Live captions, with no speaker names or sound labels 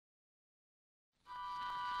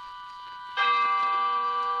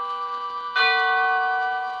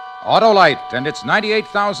Autolite and its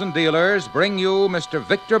 98,000 dealers bring you Mr.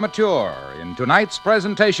 Victor Mature in tonight's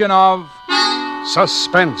presentation of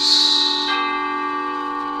Suspense.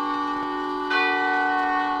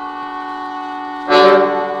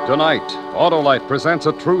 Tonight, Autolite presents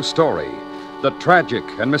a true story. The tragic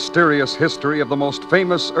and mysterious history of the most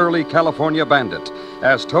famous early California bandit,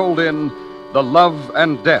 as told in The Love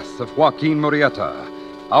and Death of Joaquin Murieta.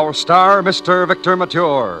 Our star, Mr. Victor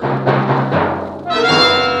Mature.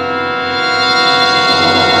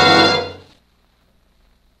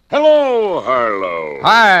 Hello, Harlow.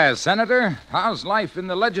 Hi, Senator. How's life in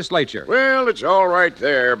the legislature? Well, it's all right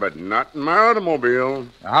there, but not in my automobile.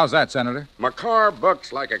 How's that, Senator? My car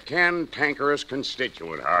bucks like a cantankerous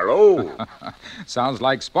constituent, Harlow. Sounds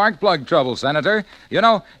like spark plug trouble, Senator. You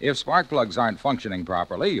know, if spark plugs aren't functioning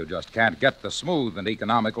properly, you just can't get the smooth and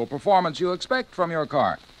economical performance you expect from your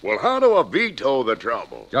car. Well, how do I veto the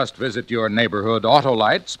trouble? Just visit your neighborhood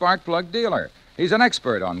Autolite spark plug dealer. He's an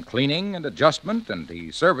expert on cleaning and adjustment, and he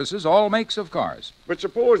services all makes of cars. But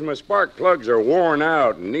suppose my spark plugs are worn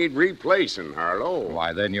out and need replacing, Harlow.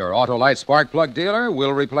 Why, then your Autolite spark plug dealer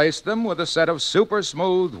will replace them with a set of super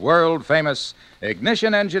smooth, world-famous,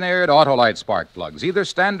 ignition-engineered Autolite spark plugs, either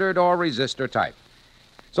standard or resistor type.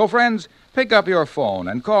 So, friends, pick up your phone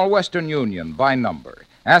and call Western Union by number.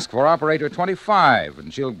 Ask for Operator 25,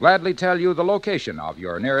 and she'll gladly tell you the location of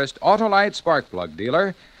your nearest Autolite spark plug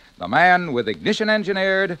dealer, the man with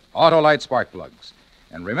ignition-engineered Autolite spark plugs.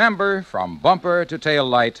 And remember, from bumper to tail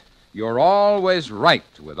light, you're always right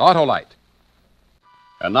with Autolite.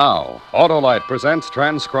 And now, Autolite presents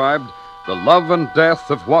transcribed The Love and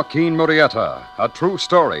Death of Joaquin Murieta, a true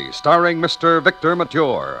story starring Mr. Victor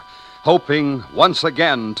Mature, hoping once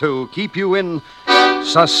again to keep you in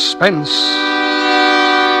suspense.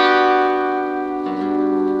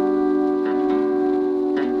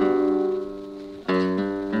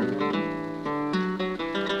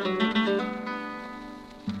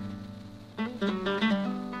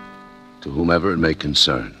 To whomever it may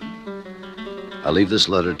concern, I leave this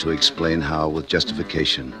letter to explain how, with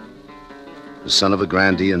justification, the son of a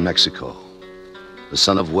grandee in Mexico, the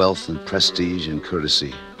son of wealth and prestige and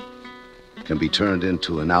courtesy, can be turned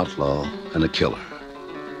into an outlaw and a killer.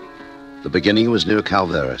 The beginning was near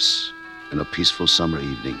Calveras, in a peaceful summer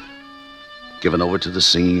evening, given over to the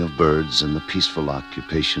singing of birds and the peaceful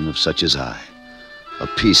occupation of such as I, a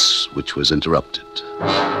peace which was interrupted.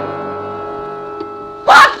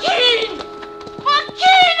 Joaquin!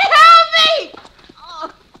 Joaquin, help me!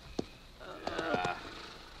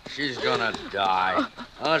 She's gonna die.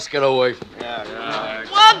 Now, let's get away from here.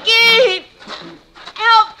 Joaquin!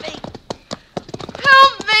 Help me!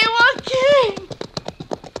 Help me, Joaquin!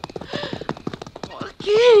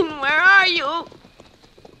 Joaquin, where are you?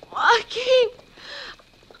 Joaquin!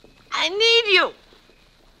 I need you!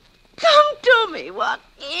 Come to me,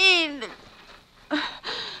 Joaquin!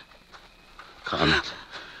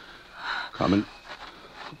 Carmen,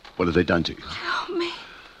 what have they done to you? Help me.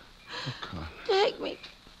 Oh, Carmen. Take me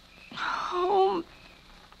home.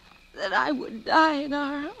 That I would die in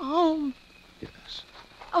our home. Yes.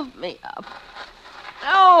 Help me up.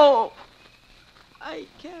 No. I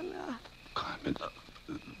cannot. Carmen,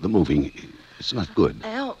 the moving, it's not good.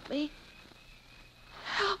 Help me.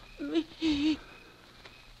 Help me.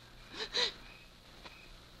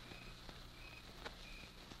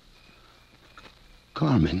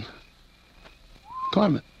 Carmen.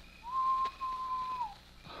 Carmen.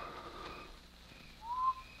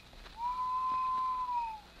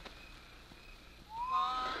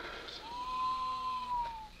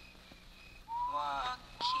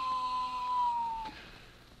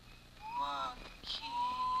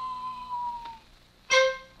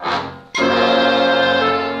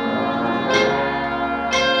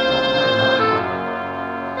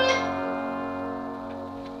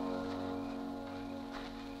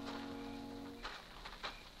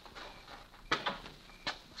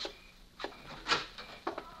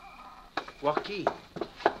 Joaquin,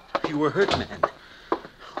 you were hurt, man.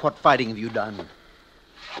 What fighting have you done?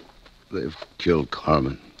 They've killed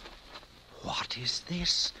Carmen. What is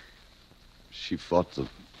this? She fought them,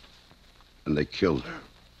 and they killed her.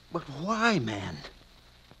 But why, man?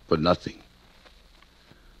 For nothing.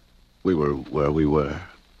 We were where we were.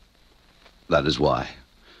 That is why.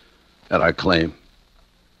 At our claim.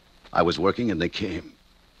 I was working, and they came.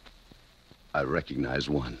 I recognized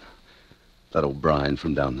one. That O'Brien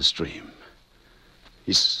from down the stream.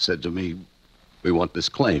 He said to me, "We want this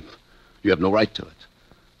claim. You have no right to it."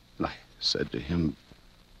 And I said to him,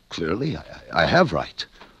 "Clearly, I have right.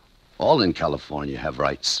 All in California have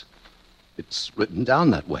rights. It's written down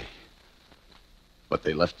that way." But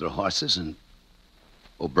they left their horses and,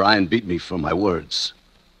 O'Brien beat me for my words.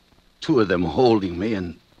 Two of them holding me,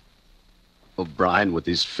 and O'Brien with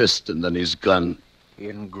his fist and then his gun.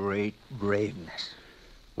 In great braveness.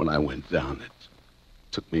 When I went down, it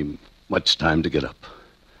took me much time to get up.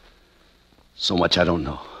 So much I don't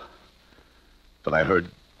know. But I heard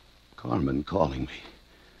Carmen calling me.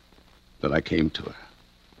 Then I came to her,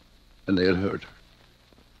 and they had hurt her.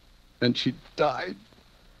 And she died.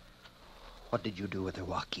 What did you do with her,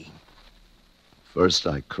 Joaquin? First,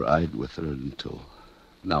 I cried with her until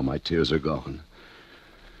now my tears are gone.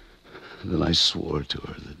 Then I swore to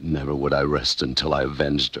her that never would I rest until I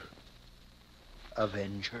avenged her.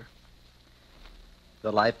 Avenge her?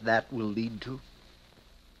 The life that will lead to?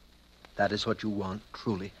 That is what you want,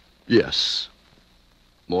 truly? Yes.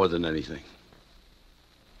 More than anything.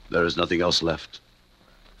 There is nothing else left.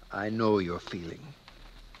 I know your feeling.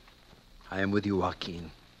 I am with you,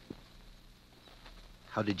 Joaquin.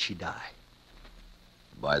 How did she die?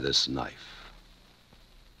 By this knife.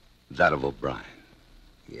 That of O'Brien.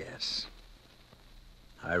 Yes.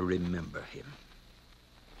 I remember him.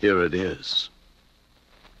 Here it is.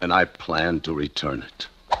 And I plan to return it.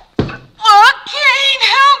 Joaquin,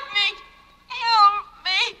 help me! Help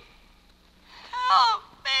me! Help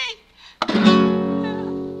me!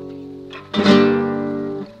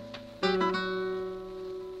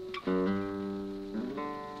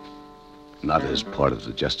 Not as part of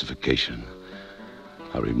the justification.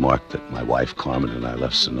 I remarked that my wife Carmen and I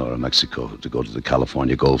left Sonora, Mexico to go to the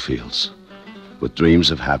California gold fields with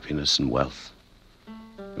dreams of happiness and wealth.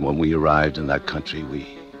 And when we arrived in that country,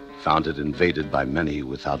 we found it invaded by many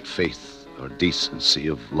without faith or decency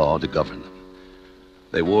of law to govern them.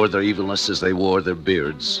 They wore their evilness as they wore their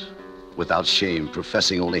beards, without shame,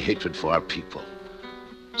 professing only hatred for our people,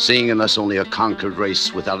 seeing in us only a conquered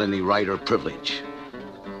race without any right or privilege.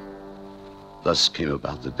 Thus came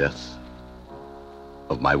about the death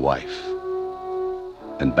of my wife,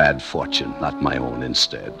 and bad fortune, not my own,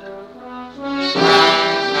 instead.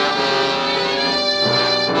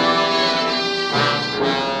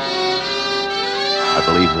 I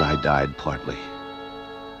believe that I died partly,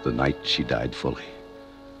 the night she died fully.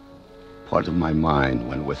 Part of my mind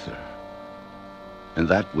went with her, and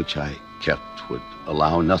that which I kept would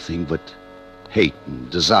allow nothing but hate and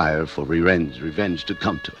desire for revenge to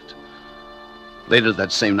come to it. Later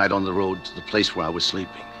that same night on the road to the place where I was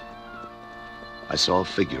sleeping, I saw a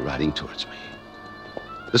figure riding towards me.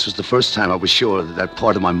 This was the first time I was sure that that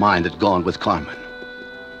part of my mind had gone with Carmen.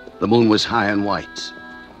 The moon was high and white,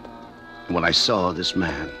 and when I saw this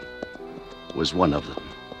man was one of them,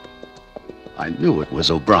 I knew it was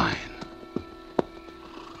O'Brien.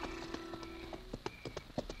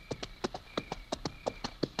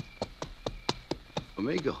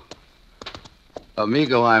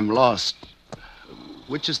 Amigo, I'm lost.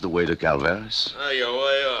 Which is the way to Calveras? Oh, you're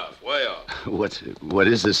way off. What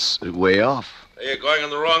is this way off? You're going in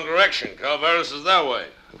the wrong direction. Calveras is that way.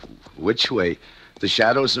 Which way? The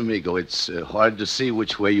shadows, amigo. It's hard to see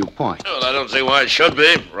which way you point. Well, I don't see why it should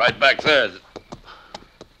be. Right back there.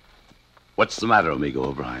 What's the matter, amigo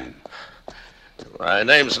O'Brien? My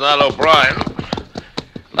name's not O'Brien.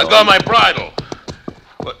 Let go of my bridle.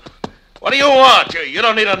 What do you want? You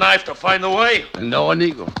don't need a knife to find the way. No,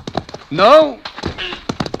 amigo. No!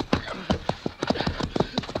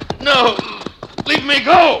 No! Leave me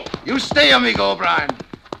go! You stay, amigo O'Brien.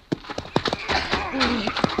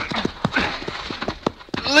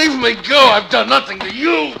 Leave me go! I've done nothing to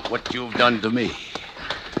you! What you've done to me.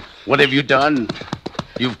 What have you done?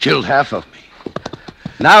 You've killed half of me.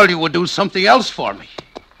 Now you will do something else for me.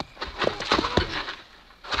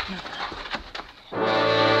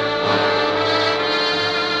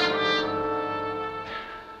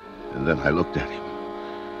 And then I looked at him.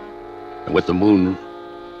 And with the moon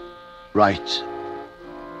right,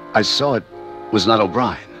 I saw it was not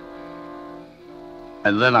O'Brien.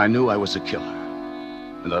 And then I knew I was a killer,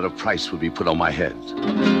 and that a price would be put on my head.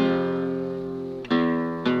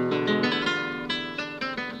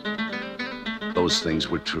 Those things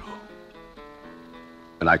were true.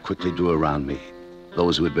 And I quickly drew around me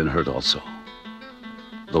those who had been hurt also,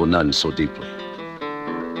 though none so deeply.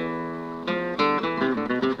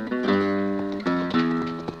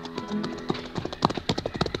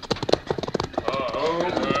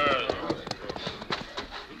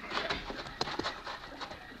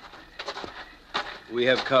 We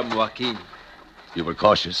have come, Joaquin. You were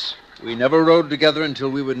cautious. We never rode together until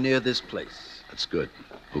we were near this place. That's good.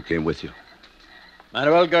 Who came with you?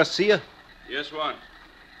 Manuel Garcia. Yes, Juan.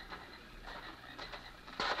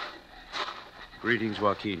 Greetings,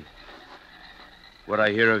 Joaquin. What I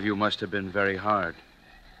hear of you must have been very hard,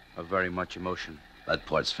 of very much emotion. That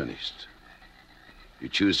part's finished. You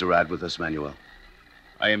choose to ride with us, Manuel?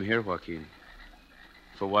 I am here, Joaquin.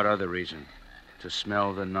 For what other reason? To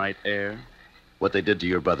smell the night air? What they did to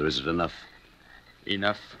your brother, is it enough?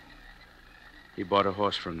 Enough. He bought a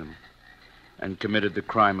horse from them and committed the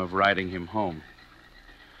crime of riding him home.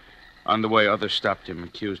 On the way, others stopped him,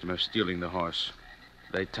 accused him of stealing the horse.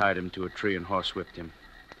 They tied him to a tree and horsewhipped him.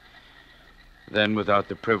 Then, without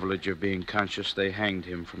the privilege of being conscious, they hanged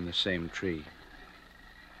him from the same tree.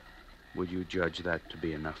 Would you judge that to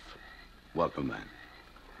be enough? Welcome, man.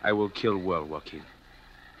 I will kill well, Joaquin.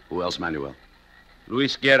 Who else, Manuel?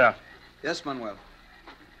 Luis Guerra. Yes, Manuel.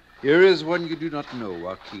 Here is one you do not know,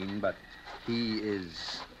 Joaquin, but he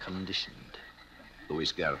is conditioned.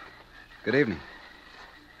 Luis Guerra. Good evening.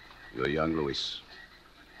 You're young, Luis.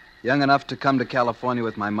 Young enough to come to California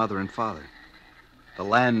with my mother and father. The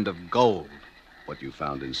land of gold. What you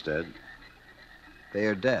found instead? They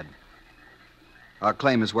are dead. Our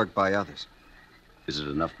claim is worked by others. Is it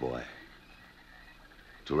enough, boy?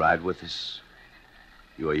 To ride with us?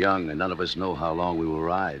 You are young, and none of us know how long we will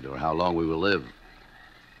ride or how long we will live.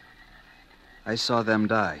 I saw them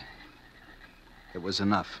die. It was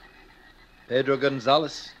enough. Pedro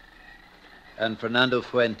Gonzalez and Fernando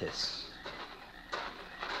Fuentes.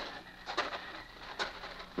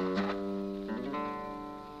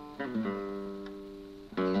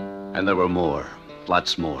 And there were more,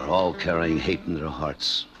 lots more, all carrying hate in their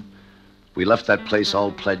hearts. We left that place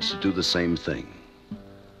all pledged to do the same thing.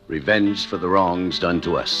 Revenge for the wrongs done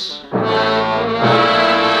to us.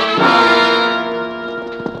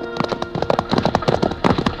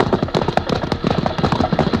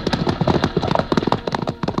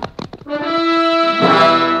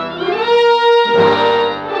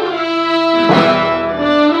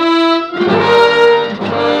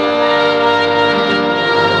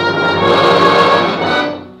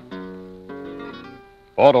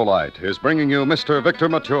 Autolite is bringing you Mr. Victor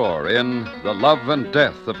Mature in The Love and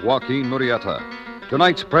Death of Joaquin Murieta.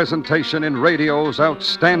 Tonight's presentation in radio's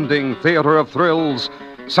outstanding theater of thrills,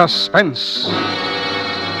 Suspense.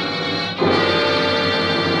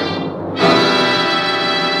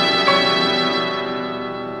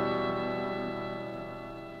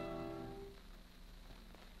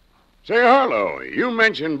 Say, Harlow, you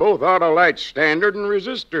mentioned both Autolite standard and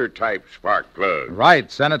resistor type spark plugs.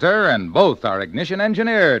 Right, Senator, and both are ignition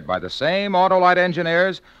engineered by the same Autolite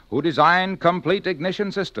engineers who designed complete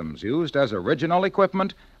ignition systems used as original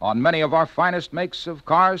equipment on many of our finest makes of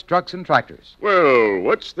cars, trucks, and tractors. Well,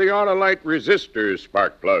 what's the Autolite resistor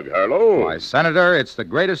spark plug, Harlow? Why, Senator, it's the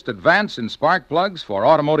greatest advance in spark plugs for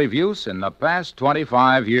automotive use in the past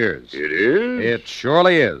 25 years. It is? It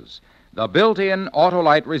surely is. The built-in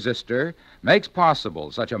Autolite resistor makes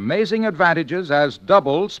possible such amazing advantages as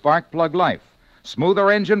double spark plug life,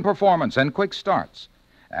 smoother engine performance, and quick starts.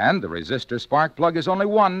 And the resistor spark plug is only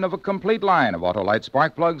one of a complete line of Autolite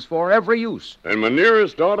spark plugs for every use. And my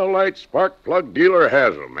nearest Autolite spark plug dealer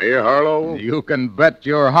has them, eh, Harlow? You can bet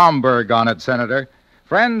your Homburg on it, Senator.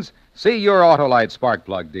 Friends, see your Autolite spark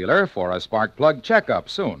plug dealer for a spark plug checkup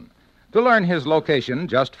soon. To learn his location,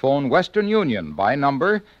 just phone Western Union by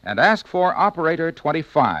number and ask for Operator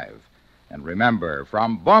 25. And remember,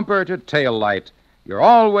 from bumper to tail light, you're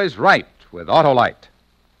always right with Autolite.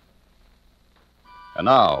 And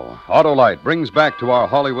now, Autolite brings back to our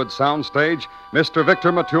Hollywood soundstage Mr.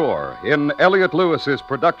 Victor Mature in Elliot Lewis's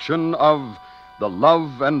production of The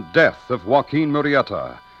Love and Death of Joaquin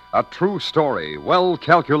Murieta, a true story well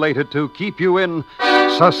calculated to keep you in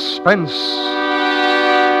suspense.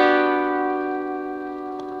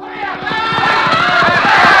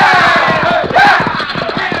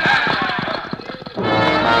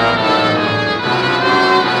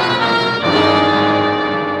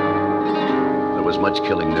 Much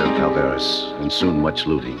killing near Calveras, and soon much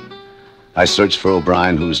looting. I searched for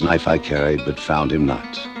O'Brien, whose knife I carried, but found him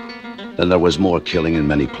not. Then there was more killing in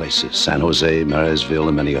many places, San Jose, Marysville,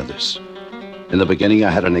 and many others. In the beginning,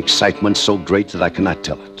 I had an excitement so great that I cannot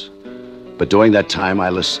tell it. But during that time,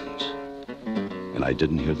 I listened, and I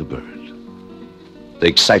didn't hear the bird. The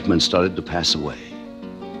excitement started to pass away,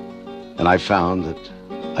 and I found that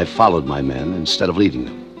I followed my men instead of leading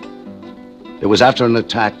them. It was after an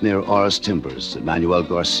attack near Oris Timbers that Manuel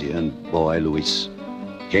Garcia and boy Luis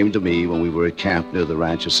came to me when we were at camp near the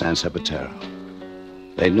ranch of San Sepultero.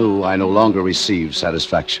 They knew I no longer received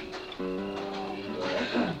satisfaction.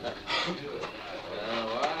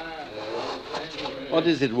 What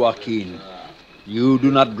is it, Joaquin? You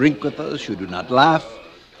do not drink with us, you do not laugh.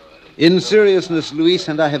 In seriousness, Luis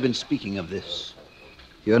and I have been speaking of this.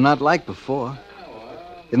 You're not like before.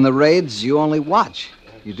 In the raids, you only watch.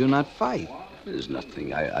 You do not fight. There's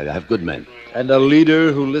nothing. I have good men. And a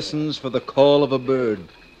leader who listens for the call of a bird.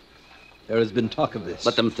 There has been talk of this.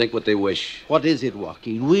 Let them think what they wish. What is it,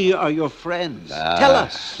 Joaquin? We are your friends. Tell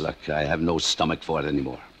us. Look, I have no stomach for it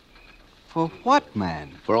anymore. For what,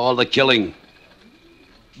 man? For all the killing.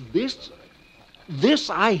 This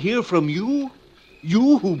I hear from you?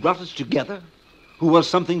 You who brought us together? Who was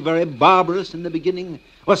something very barbarous in the beginning?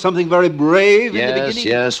 Was something very brave in the beginning?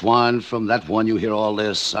 Yes, Juan. From that one you hear all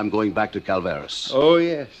this. I'm going back to Calveras. Oh,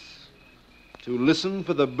 yes. To listen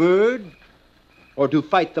for the bird? Or to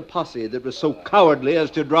fight the posse that was so cowardly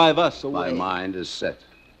as to drive us away? My mind is set.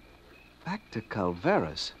 Back to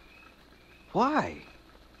Calveras? Why?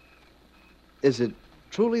 Is it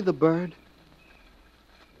truly the bird?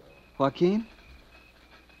 Joaquin?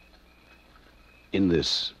 In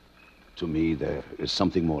this, to me, there is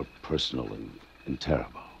something more personal and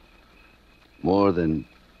terrible. More than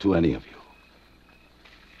to any of you.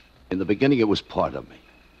 In the beginning, it was part of me.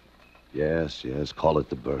 Yes, call it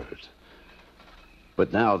the bird.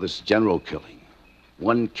 But now, this general killing,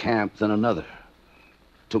 one camp, then another.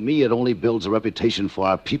 To me, it only builds a reputation for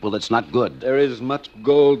our people that's not good. There is much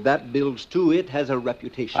gold that builds, too. It has a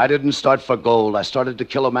reputation. I didn't start for gold. I started to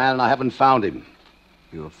kill a man, and I haven't found him.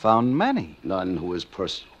 You have found many. None who is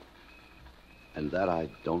personal. And that I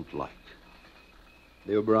don't like.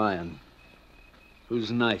 The O'Brien,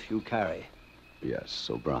 whose knife you carry. Yes,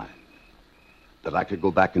 O'Brien. That I could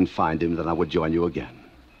go back and find him, then I would join you again.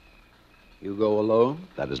 You go alone?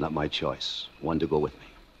 That is not my choice. One to go with me.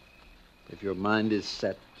 If your mind is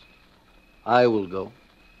set, I will go.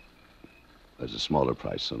 There's a smaller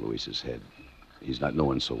price on Luis's head. He's not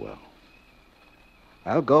known so well.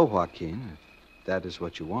 I'll go, Joaquin, if that is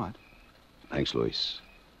what you want. Thanks, Luis.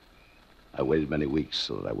 I waited many weeks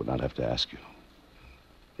so that I would not have to ask you.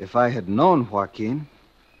 If I had known, Joaquin.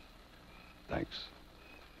 Thanks.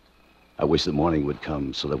 I wish the morning would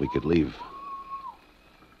come so that we could leave.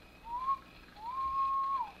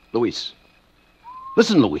 Luis.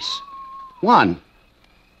 Listen, Luis. Juan.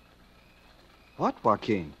 What,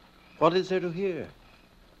 Joaquin? What is there to hear?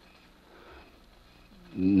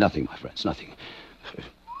 Nothing, my friends, nothing.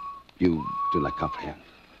 You do not comprehend.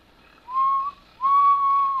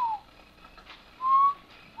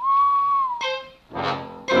 I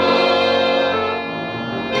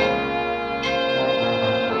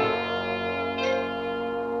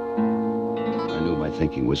knew my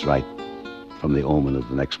thinking was right from the omen of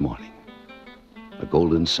the next morning. A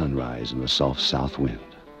golden sunrise and a soft south wind.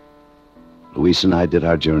 Luis and I did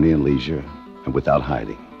our journey in leisure and without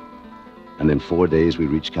hiding. And in 4 days we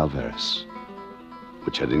reached Calveras,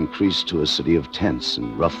 which had increased to a city of tents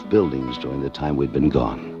and rough buildings during the time we'd been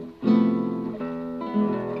gone.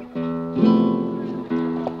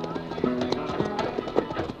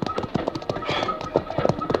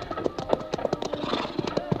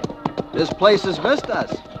 This place has missed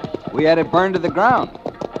us. We had it burned to the ground.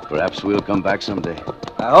 Perhaps we'll come back someday.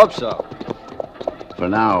 I hope so. For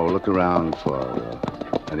now, look around for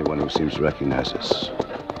anyone who seems to recognize us.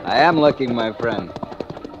 I am looking, my friend.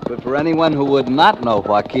 But for anyone who would not know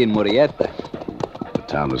Joaquin Murieta. The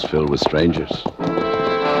town is filled with strangers.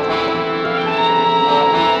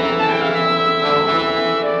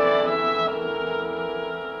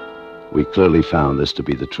 We clearly found this to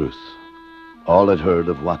be the truth. All had heard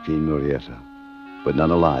of Joaquin Murieta, but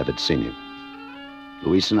none alive had seen him.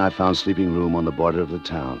 Luis and I found sleeping room on the border of the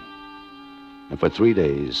town. And for 3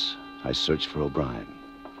 days, I searched for O'Brien.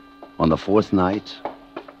 On the 4th night,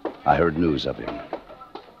 I heard news of him.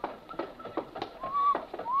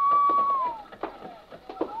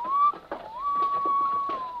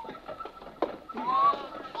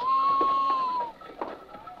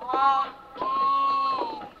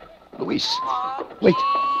 Luis, wait.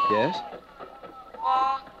 Yes?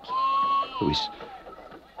 Luis,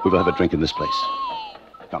 we will have a drink in this place.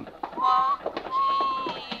 Come.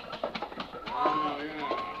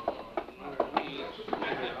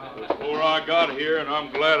 Before I got here, and I'm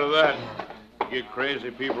glad of that. You get crazy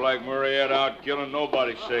people like Murieta out killing,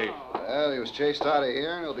 nobody's safe. Well, he was chased out of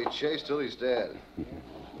here, and he'll be chased till he's dead.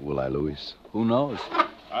 Will I, Luis? Who knows?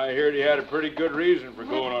 I heard he had a pretty good reason for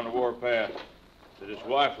going on the warpath. That his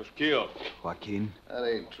wife was killed. Joaquin? That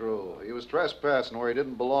ain't true. He was trespassing where he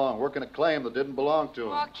didn't belong, working a claim that didn't belong to him.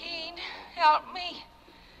 Joaquin, help me.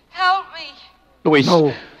 Help me. Luis.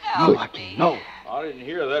 No. Help Joaquin, me. no. I didn't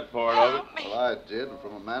hear that part of it. Help me. Well, I did, and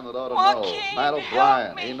from a man that ought to Joaquin, know. Matt O'Brien.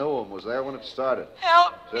 help me. He knew him, was there when it started.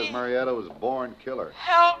 Help Says me. Murieta was a born killer.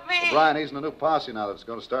 Help me. O'Brien, he's in a new posse now that's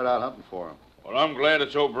going to start out hunting for him. Well, I'm glad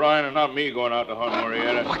it's O'Brien and not me going out to hunt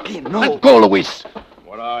Murieta. Joaquin, no. Let go, Luis.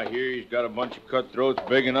 What I hear, he's got a bunch of cutthroats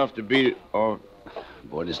big enough to beat it. Or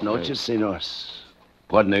Buenas noches, senors.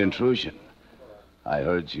 Pardon the intrusion. I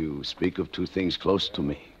heard you speak of two things close to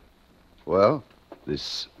me. Well?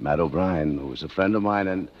 This Matt O'Brien, who's a friend of mine,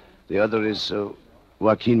 and the other is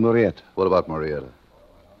Joaquin Murieta. What about Murieta?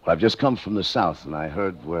 Well, I've just come from the south, and I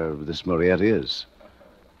heard where this Murieta is.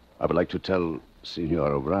 I would like to tell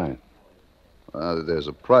Senor O'Brien. There's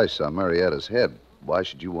a price on Murieta's head. Why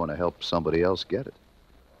should you want to help somebody else get it?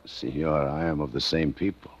 Senor, I am of the same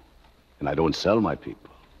people, and I don't sell my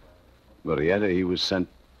people. Murieta, he was sent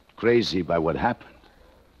crazy by what happened.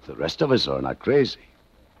 The rest of us are not crazy.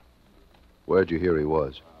 Where'd you hear he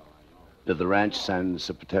was? To the ranch San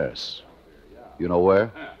Cipateras. You know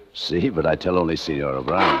where? See, but I tell only Senor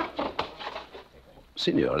O'Brien.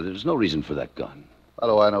 Senor, there's no reason for that gun. How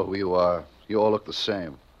do I know who you are? You all look the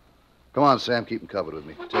same. Come on, Sam, keep him covered with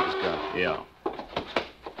me. Take his gun. Yeah.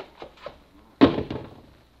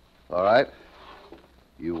 All right.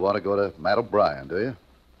 You want to go to Matt O'Brien, do you?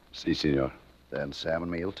 Si, senor. Then Sam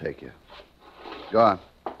and me will take you. Go on.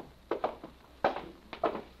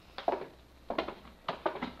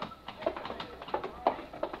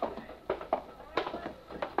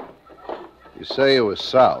 You say you were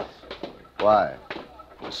south. Why?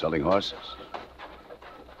 We're selling horses.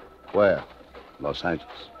 Where? Los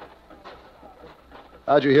Angeles.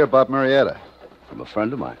 How'd you hear about Murieta? From a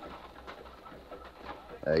friend of mine.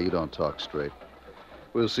 Hey, you don't talk straight.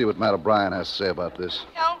 We'll see what Matt O'Brien has to say about this.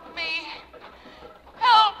 Help me.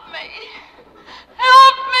 Help me.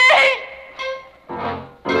 Help me.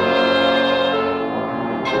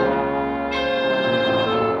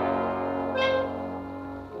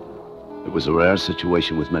 It was a rare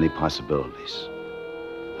situation with many possibilities.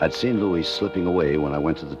 I'd seen Luis slipping away when I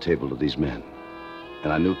went to the table of these men,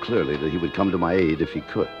 and I knew clearly that he would come to my aid if he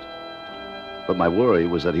could. But my worry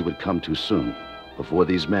was that he would come too soon, before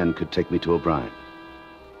these men could take me to O'Brien.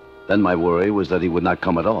 Then my worry was that he would not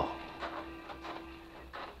come at all.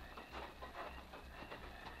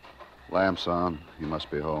 Lamps on. He must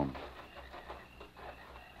be home.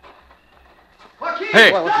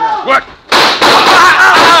 Hey, what?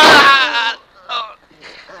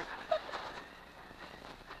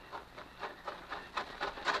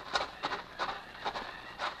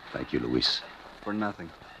 Thank you, Luis. For nothing.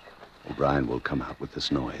 O'Brien will come out with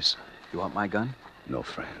this noise. You want my gun? No,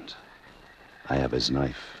 friend. I have his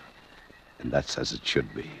knife, and that's as it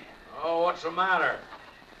should be. Oh, what's the matter?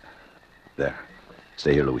 There.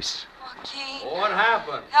 Stay here, Luis. Joaquin. What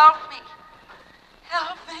happened? Help me.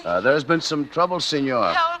 Help me. There's been some trouble,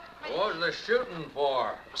 senor. Help me. What was the shooting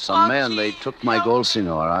for? Some men, they took my gold,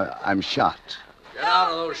 senor. I'm shot. Get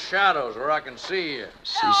out of those shadows where I can see you.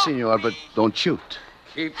 Si, senor, but don't shoot.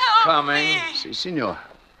 Keep coming. Si, senor.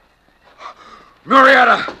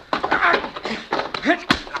 Murieta!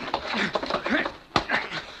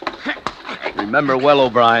 Remember well,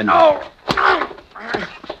 O'Brien. No!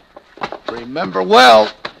 Remember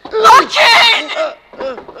well. Joaquin!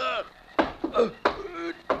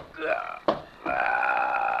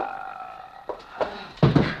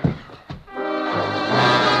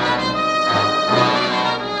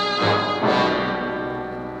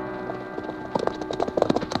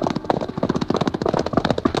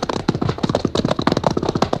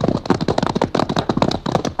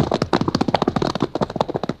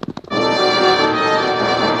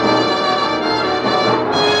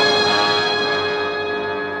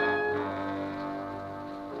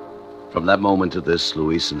 From that moment to this,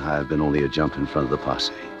 Luis and I have been only a jump in front of the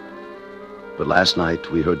posse. But last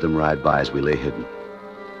night, we heard them ride by as we lay hidden.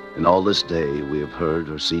 And all this day, we have heard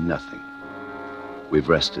or seen nothing. We've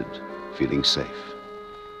rested, feeling safe.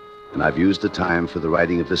 And I've used the time for the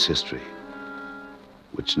writing of this history,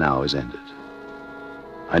 which now is ended.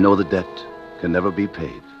 I know the debt can never be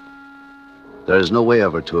paid. There is no way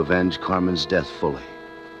ever to avenge Carmen's death fully.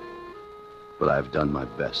 But I've done my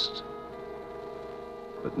best.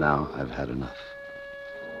 But now I've had enough.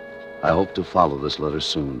 I hope to follow this letter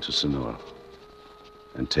soon to Sonora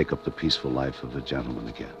and take up the peaceful life of a gentleman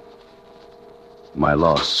again. My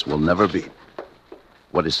loss will never be.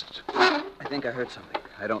 What is it? I think I heard something.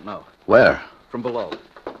 I don't know. Where? From below.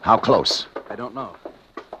 How close? I don't know.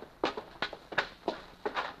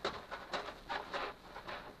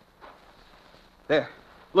 There.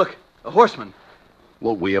 Look, a horseman.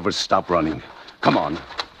 Will we ever stop running? Come on.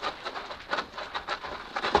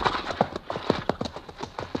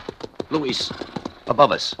 Luis,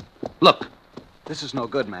 above us. Look. This is no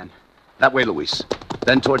good, man. That way, Luis.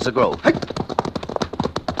 Then towards the grove. Hey.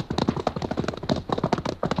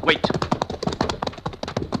 Wait.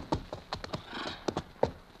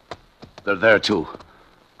 They're there, too.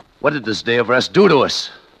 What did this day of rest do to us?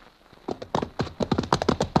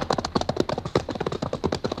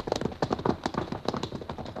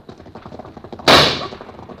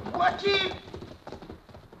 Joaquin!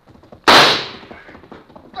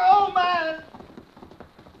 Go, man!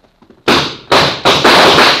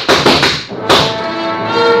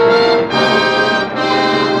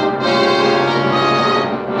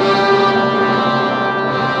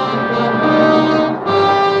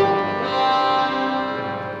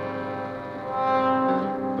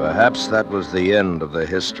 Perhaps that was the end of the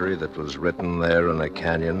history that was written there in a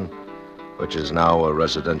canyon, which is now a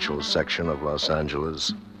residential section of Los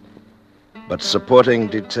Angeles. But supporting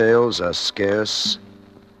details are scarce,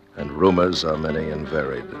 and rumors are many and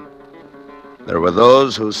varied. There were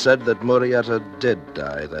those who said that Murieta did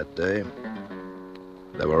die that day.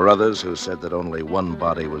 There were others who said that only one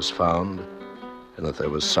body was found, and that there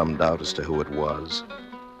was some doubt as to who it was.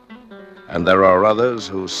 And there are others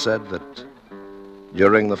who said that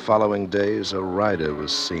during the following days, a rider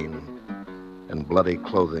was seen in bloody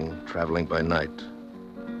clothing traveling by night.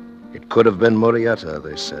 It could have been Murieta,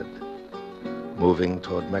 they said, moving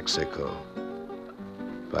toward Mexico,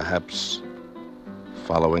 perhaps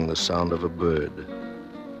following the sound of a bird,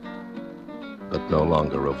 but no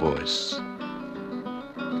longer a voice.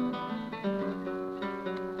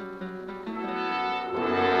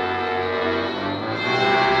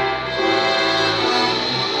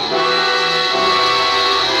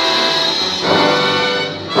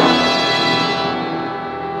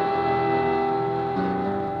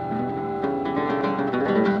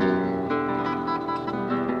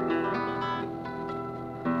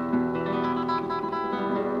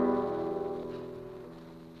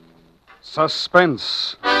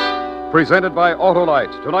 Suspense, presented by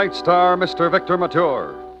Autolite. Tonight's star, Mr. Victor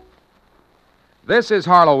Mature. This is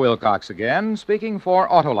Harlow Wilcox again, speaking for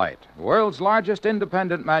Autolite, the world's largest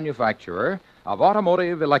independent manufacturer of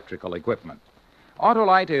automotive electrical equipment.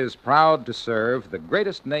 Autolite is proud to serve the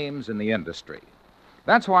greatest names in the industry.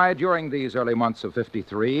 That's why during these early months of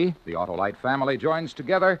 '53, the Autolite family joins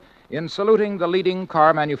together in saluting the leading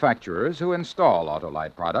car manufacturers who install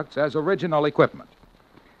Autolite products as original equipment.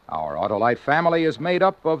 Our Autolite family is made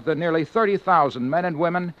up of the nearly 30,000 men and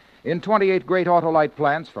women in 28 great Autolite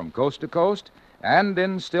plants from coast to coast and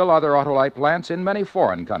in still other Autolite plants in many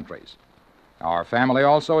foreign countries. Our family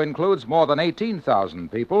also includes more than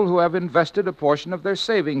 18,000 people who have invested a portion of their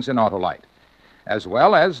savings in Autolite, as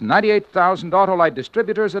well as 98,000 Autolite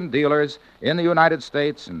distributors and dealers in the United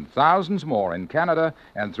States and thousands more in Canada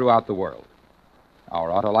and throughout the world. Our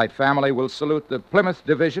Autolite family will salute the Plymouth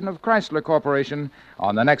division of Chrysler Corporation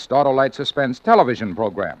on the next Autolite Suspense television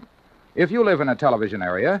program. If you live in a television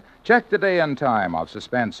area, check the day and time of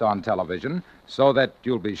Suspense on television so that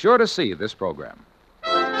you'll be sure to see this program.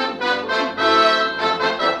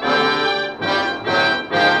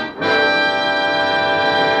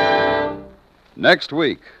 Next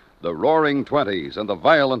week, the Roaring Twenties and the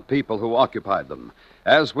violent people who occupied them.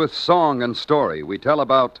 As with song and story, we tell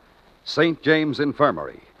about St. James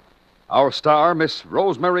Infirmary. Our star, Miss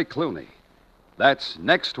Rosemary Clooney. That's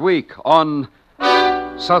next week on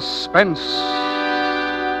Suspense.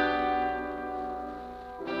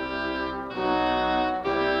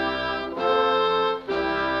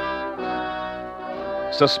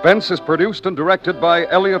 Suspense is produced and directed by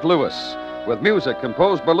Elliott Lewis, with music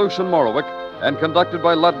composed by Lucien Morowick and conducted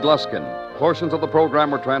by Lud Gluskin. Portions of the program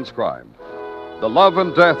were transcribed. The Love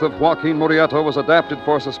and Death of Joaquin Murieta was adapted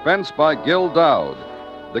for Suspense by Gil Dowd.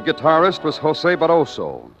 The guitarist was Jose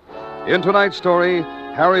Barroso. In tonight's story,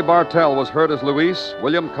 Harry Bartell was heard as Luis,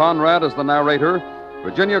 William Conrad as the narrator,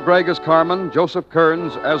 Virginia Gregg as Carmen, Joseph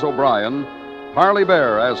Kearns as O'Brien, Harley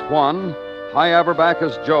Bear as Juan, Hy Averback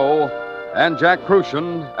as Joe, and Jack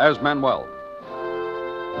Crucian as Manuel.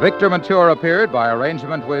 Victor Mature appeared by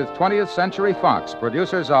arrangement with 20th Century Fox,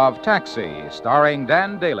 producers of Taxi, starring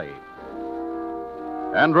Dan Daly.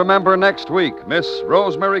 And remember next week, Miss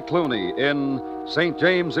Rosemary Clooney in St.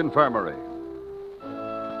 James Infirmary.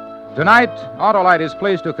 Tonight, Autolite is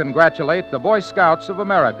pleased to congratulate the Boy Scouts of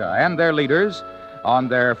America and their leaders on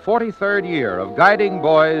their 43rd year of guiding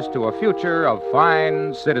boys to a future of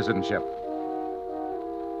fine citizenship.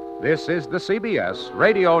 This is the CBS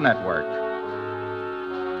Radio Network.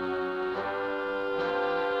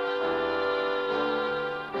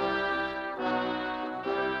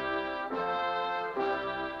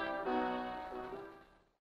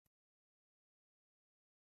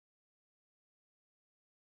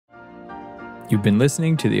 You've been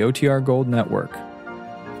listening to the OTR Gold Network.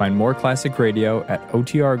 Find more classic radio at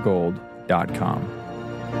otrgold.com.